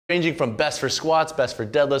Ranging from best for squats, best for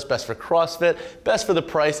deadlifts, best for CrossFit, best for the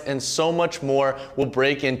price, and so much more. We'll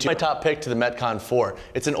break into my top pick to the Metcon 4.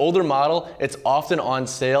 It's an older model, it's often on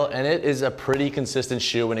sale, and it is a pretty consistent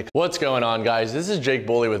shoe when it. What's going on, guys? This is Jake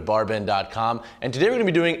Boley with Barbend.com, and today we're gonna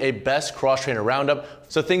be doing a best cross trainer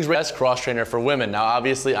roundup. So things best cross trainer for women. Now,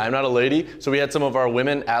 obviously, I'm not a lady, so we had some of our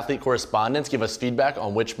women athlete correspondents give us feedback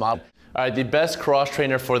on which model. All right, the best cross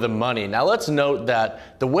trainer for the money. Now let's note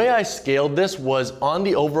that the way I scaled this was on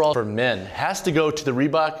the overall for men. Has to go to the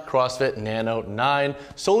Reebok CrossFit Nano 9,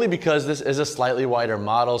 solely because this is a slightly wider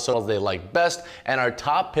model, so they like best. And our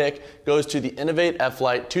top pick goes to the Innovate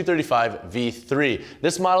F-Lite 235 V3.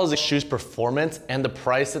 This model is the shoe's performance and the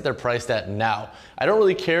price that they're priced at now. I don't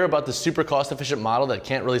really care about the super cost efficient model that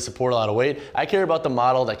can't really support a lot of weight. I care about the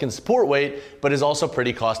model that can support weight, but is also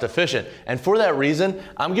pretty cost efficient. And for that reason,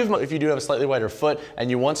 I'm giving, if you do have a slightly wider foot and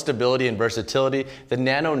you want stability and versatility, the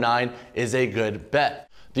Nano 9 is a good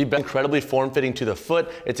bet. The incredibly form-fitting to the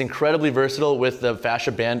foot. It's incredibly versatile with the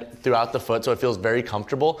fascia band throughout the foot, so it feels very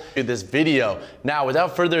comfortable. This video. Now,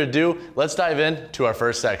 without further ado, let's dive into our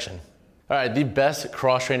first section. All right, the best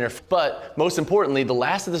cross trainer, but most importantly, the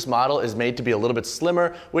last of this model is made to be a little bit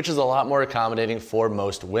slimmer, which is a lot more accommodating for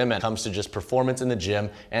most women when it comes to just performance in the gym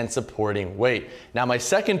and supporting weight. Now, my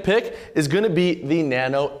second pick is gonna be the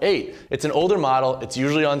Nano 8. It's an older model, it's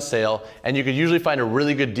usually on sale, and you could usually find a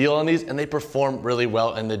really good deal on these, and they perform really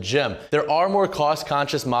well in the gym. There are more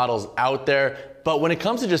cost-conscious models out there, but when it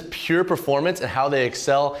comes to just pure performance and how they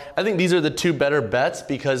excel, I think these are the two better bets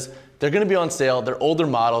because they're gonna be on sale, they're older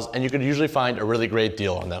models, and you could usually find a really great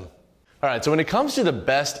deal on them. All right, so when it comes to the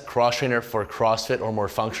best cross trainer for CrossFit or more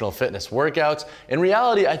functional fitness workouts, in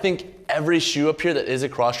reality, I think every shoe up here that is a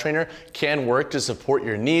cross trainer can work to support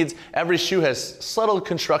your needs. Every shoe has subtle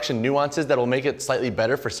construction nuances that will make it slightly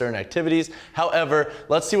better for certain activities. However,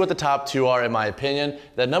 let's see what the top two are in my opinion.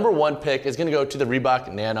 The number one pick is gonna go to the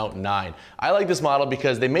Reebok Nano 9. I like this model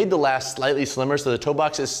because they made the last slightly slimmer, so the toe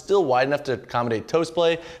box is still wide enough to accommodate toe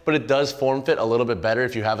splay, but it does form fit a little bit better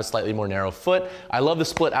if you have a slightly more narrow foot. I love the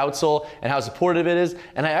split outsole and how supportive it is,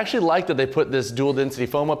 and I actually like that they put this dual density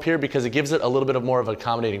foam up here because it gives it a little bit of more of an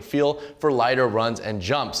accommodating feel for lighter runs and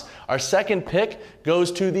jumps. Our second pick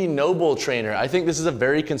goes to the Noble Trainer. I think this is a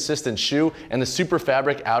very consistent shoe, and the super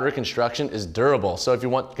fabric outer construction is durable. So if you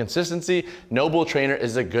want consistency, Noble Trainer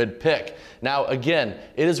is a good pick. Now again,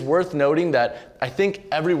 it is worth noting that I think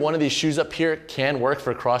every one of these shoes up here can work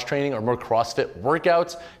for cross training or more CrossFit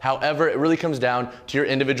workouts. However, it really comes down to your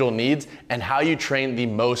individual needs and how you train the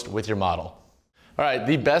most with your model. All right,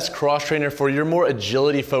 the best cross trainer for your more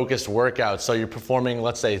agility focused workouts. So you're performing,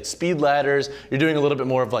 let's say speed ladders, you're doing a little bit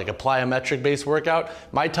more of like a plyometric based workout.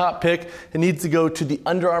 My top pick, it needs to go to the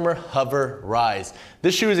Under Armour Hover Rise.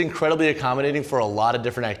 This shoe is incredibly accommodating for a lot of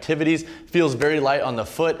different activities, feels very light on the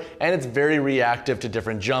foot, and it's very reactive to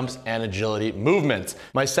different jumps and agility movements.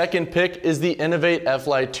 My second pick is the Innovate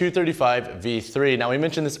F-Lite 235 V3. Now we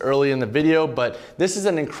mentioned this early in the video, but this is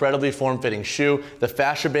an incredibly form-fitting shoe. The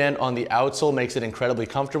fascia band on the outsole makes it incredibly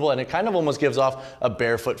comfortable, and it kind of almost gives off a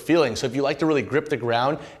barefoot feeling. So if you like to really grip the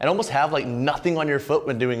ground and almost have like nothing on your foot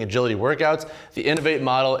when doing agility workouts, the Innovate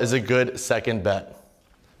model is a good second bet.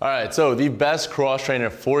 All right, so the best cross trainer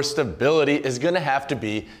for stability is gonna have to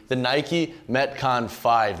be the Nike Metcon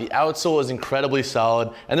 5. The outsole is incredibly solid,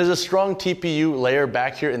 and there's a strong TPU layer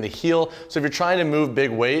back here in the heel, so if you're trying to move big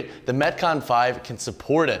weight, the Metcon 5 can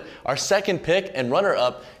support it. Our second pick and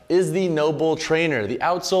runner-up is the Noble Trainer. The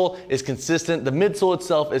outsole is consistent, the midsole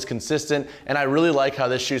itself is consistent, and I really like how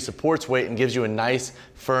this shoe supports weight and gives you a nice,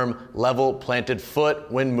 firm, level planted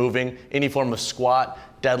foot when moving any form of squat,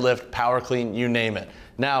 deadlift, power clean, you name it.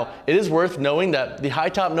 Now, it is worth knowing that the high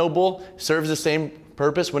top Noble serves the same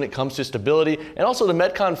purpose when it comes to stability, and also the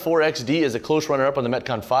Metcon 4 XD is a close runner-up on the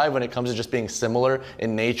Metcon 5 when it comes to just being similar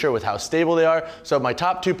in nature with how stable they are. So my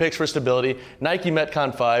top two picks for stability, Nike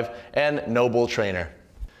Metcon 5 and Noble Trainer.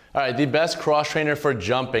 All right, the best cross trainer for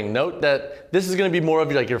jumping. Note that this is gonna be more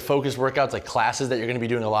of like your focused workouts, like classes that you're gonna be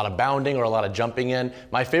doing a lot of bounding or a lot of jumping in.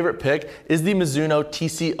 My favorite pick is the Mizuno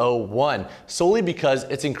TC01, solely because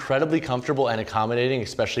it's incredibly comfortable and accommodating,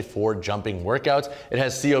 especially for jumping workouts. It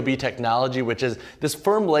has COB technology, which is this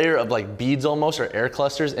firm layer of like beads almost, or air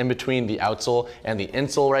clusters in between the outsole and the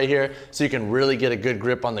insole right here, so you can really get a good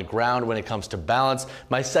grip on the ground when it comes to balance.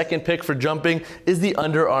 My second pick for jumping is the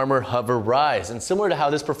Under Armour Hover Rise, and similar to how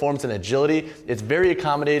this performs in agility, it's very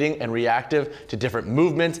accommodating and reactive to different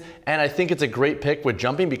movements, and I think it's a great pick with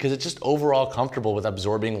jumping because it's just overall comfortable with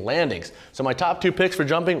absorbing landings. So my top two picks for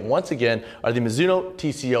jumping, once again, are the Mizuno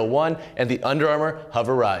TC01 and the Under Armour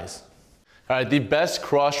Hover Rise. All right, the best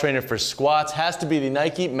cross trainer for squats has to be the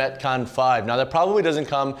Nike Metcon 5. Now that probably doesn't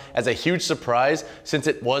come as a huge surprise since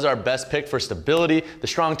it was our best pick for stability, the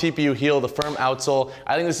strong TPU heel, the firm outsole.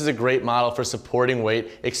 I think this is a great model for supporting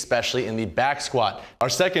weight, especially in the back squat. Our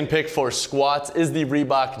second pick for squats is the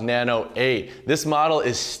Reebok Nano 8. This model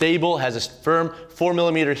is stable, has a firm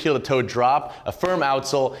 4mm heel to toe drop, a firm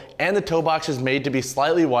outsole, and the toe box is made to be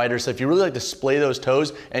slightly wider, so if you really like to splay those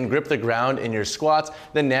toes and grip the ground in your squats,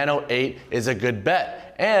 the Nano 8 is a good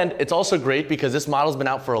bet. And it's also great because this model's been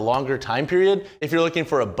out for a longer time period. If you're looking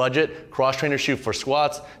for a budget cross trainer shoe for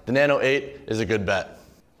squats, the Nano 8 is a good bet.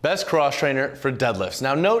 Best cross trainer for deadlifts.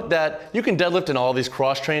 Now note that you can deadlift in all these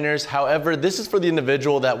cross trainers. However, this is for the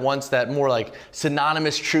individual that wants that more like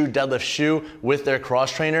synonymous true deadlift shoe with their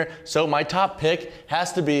cross trainer. So my top pick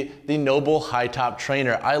has to be the Noble high top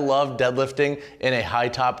trainer. I love deadlifting in a high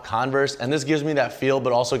top Converse, and this gives me that feel,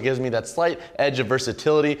 but also gives me that slight edge of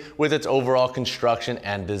versatility with its overall construction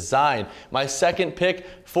and design. My second pick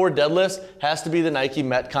for deadlifts has to be the Nike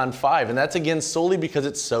Metcon 5, and that's again solely because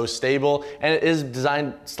it's so stable and it is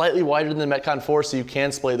designed slightly wider than the Metcon 4, so you can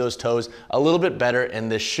splay those toes a little bit better in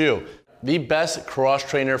this shoe. The best cross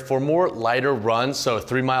trainer for more lighter runs, so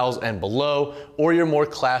 3 miles and below, or your more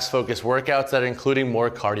class focused workouts that are including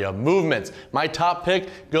more cardio movements. My top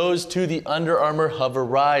pick goes to the Under Armour Hover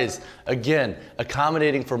Rise. Again,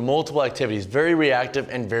 accommodating for multiple activities, very reactive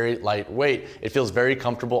and very lightweight. It feels very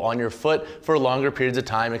comfortable on your foot for longer periods of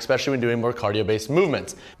time, especially when doing more cardio based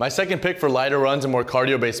movements. My second pick for lighter runs and more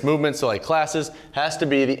cardio based movements, so like classes, has to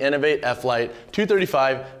be the Innovate F-Lite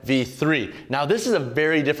 235 V3. Now this is a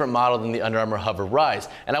very different model than the Under Armour Hover Rise,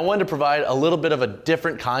 and I wanted to provide a little bit of a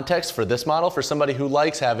different context for this model for somebody who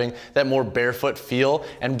likes having that more barefoot feel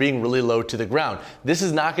and being really low to the ground. This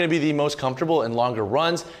is not going to be the most comfortable in longer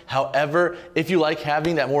runs. However, if you like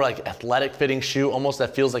having that more like athletic fitting shoe, almost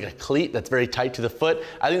that feels like a cleat that's very tight to the foot,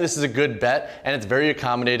 I think this is a good bet, and it's very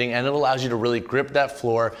accommodating and it allows you to really grip that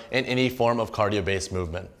floor in any form of cardio based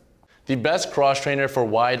movement. The best cross trainer for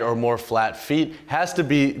wide or more flat feet has to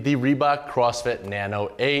be the Reebok CrossFit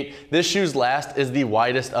Nano 8. This shoe's last is the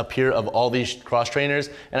widest up here of all these cross trainers,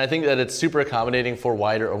 and I think that it's super accommodating for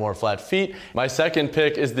wider or more flat feet. My second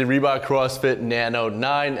pick is the Reebok CrossFit Nano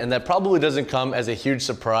 9, and that probably doesn't come as a huge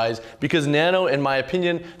surprise because Nano, in my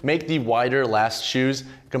opinion, make the wider last shoes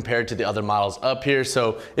compared to the other models up here.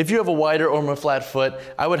 So if you have a wider or more flat foot,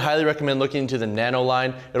 I would highly recommend looking into the Nano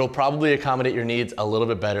line. It'll probably accommodate your needs a little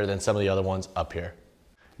bit better than some of the other ones up here.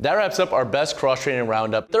 That wraps up our best cross training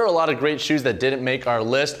roundup. There are a lot of great shoes that didn't make our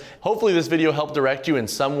list. Hopefully this video helped direct you in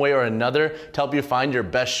some way or another to help you find your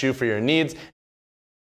best shoe for your needs.